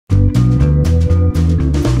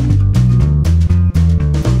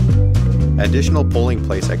Additional polling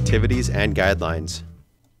place activities and guidelines.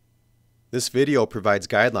 This video provides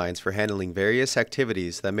guidelines for handling various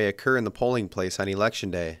activities that may occur in the polling place on Election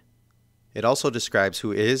Day. It also describes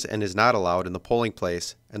who is and is not allowed in the polling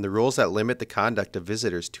place and the rules that limit the conduct of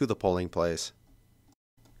visitors to the polling place.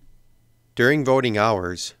 During voting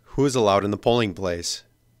hours, who is allowed in the polling place?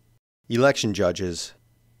 Election judges,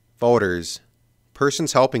 voters,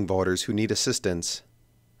 persons helping voters who need assistance,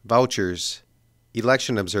 vouchers,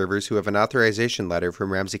 election observers who have an authorization letter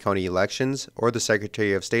from Ramsey County Elections or the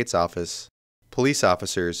Secretary of State's office, police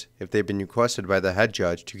officers if they've been requested by the head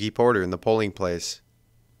judge to keep order in the polling place,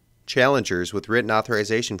 challengers with written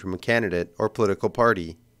authorization from a candidate or political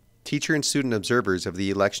party, teacher and student observers of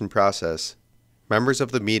the election process, members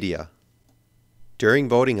of the media. During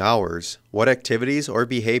voting hours, what activities or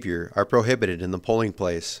behavior are prohibited in the polling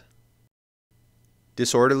place?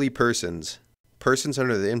 Disorderly persons, persons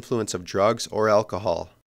under the influence of drugs or alcohol,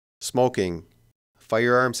 smoking,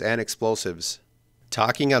 firearms and explosives,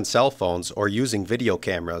 talking on cell phones or using video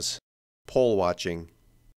cameras, poll watching.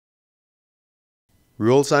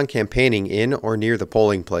 Rules on campaigning in or near the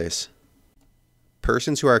polling place.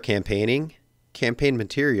 Persons who are campaigning, campaign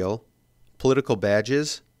material, political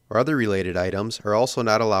badges, or other related items are also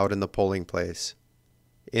not allowed in the polling place.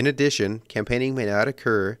 In addition, campaigning may not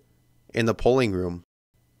occur in the polling room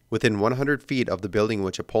within 100 feet of the building in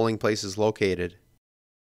which a polling place is located.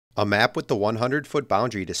 A map with the 100-foot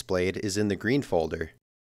boundary displayed is in the green folder.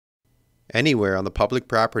 Anywhere on the public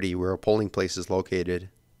property where a polling place is located.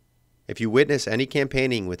 If you witness any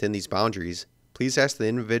campaigning within these boundaries, please ask the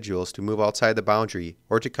individuals to move outside the boundary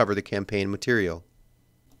or to cover the campaign material.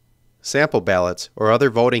 Sample ballots or other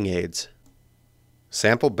voting aids.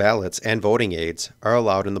 Sample ballots and voting aids are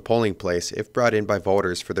allowed in the polling place if brought in by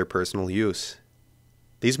voters for their personal use.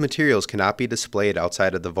 These materials cannot be displayed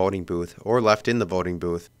outside of the voting booth or left in the voting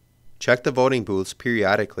booth. Check the voting booths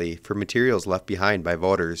periodically for materials left behind by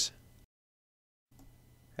voters.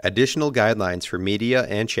 Additional guidelines for media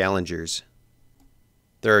and challengers.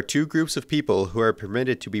 There are two groups of people who are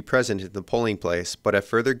permitted to be present in the polling place but have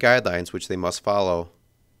further guidelines which they must follow.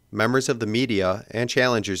 Members of the media and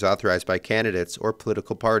challengers authorized by candidates or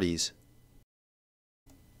political parties.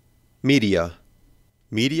 Media.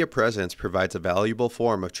 Media presence provides a valuable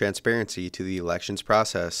form of transparency to the elections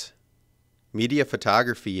process. Media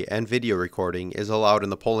photography and video recording is allowed in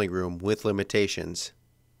the polling room with limitations.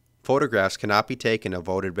 Photographs cannot be taken of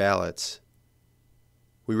voted ballots.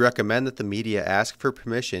 We recommend that the media ask for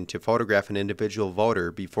permission to photograph an individual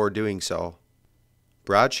voter before doing so.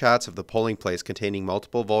 Broad shots of the polling place containing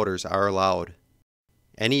multiple voters are allowed.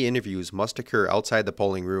 Any interviews must occur outside the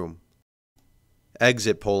polling room.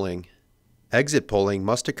 Exit polling. Exit polling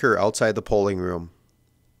must occur outside the polling room.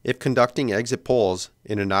 If conducting exit polls,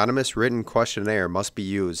 an anonymous written questionnaire must be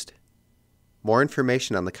used. More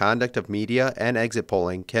information on the conduct of media and exit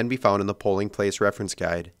polling can be found in the Polling Place Reference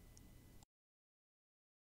Guide.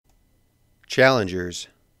 Challengers.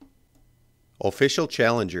 Official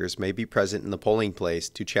challengers may be present in the polling place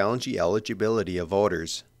to challenge the eligibility of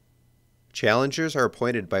voters. Challengers are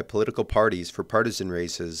appointed by political parties for partisan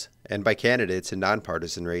races and by candidates in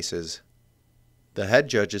nonpartisan races. The head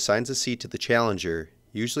judge assigns a seat to the challenger,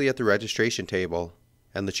 usually at the registration table,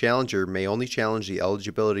 and the challenger may only challenge the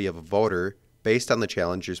eligibility of a voter based on the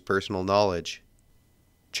challenger's personal knowledge.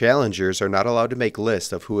 Challengers are not allowed to make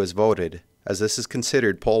lists of who has voted, as this is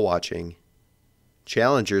considered poll watching.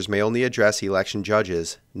 Challengers may only address election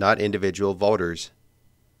judges, not individual voters.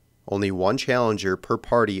 Only one challenger per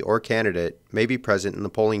party or candidate may be present in the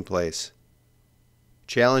polling place.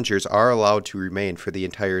 Challengers are allowed to remain for the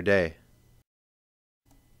entire day.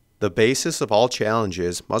 The basis of all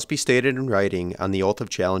challenges must be stated in writing on the Oath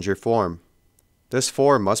of Challenger form. This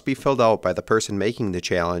form must be filled out by the person making the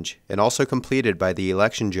challenge and also completed by the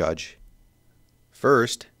election judge.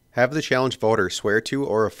 First, have the challenged voter swear to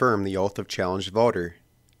or affirm the oath of challenged voter.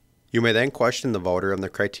 You may then question the voter on the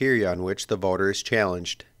criteria on which the voter is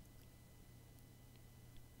challenged.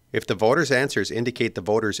 If the voter's answers indicate the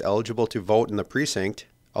voter is eligible to vote in the precinct,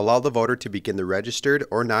 allow the voter to begin the registered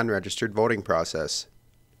or non-registered voting process.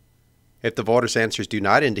 If the voter's answers do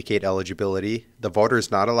not indicate eligibility, the voter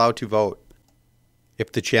is not allowed to vote.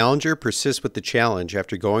 If the challenger persists with the challenge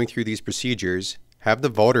after going through these procedures, have the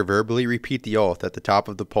voter verbally repeat the oath at the top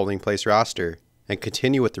of the polling place roster and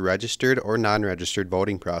continue with the registered or non-registered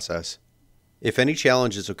voting process. If any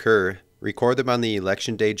challenges occur, record them on the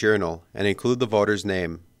Election Day Journal and include the voter's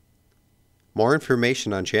name. More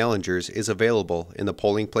information on challengers is available in the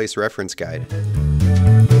Polling Place Reference Guide.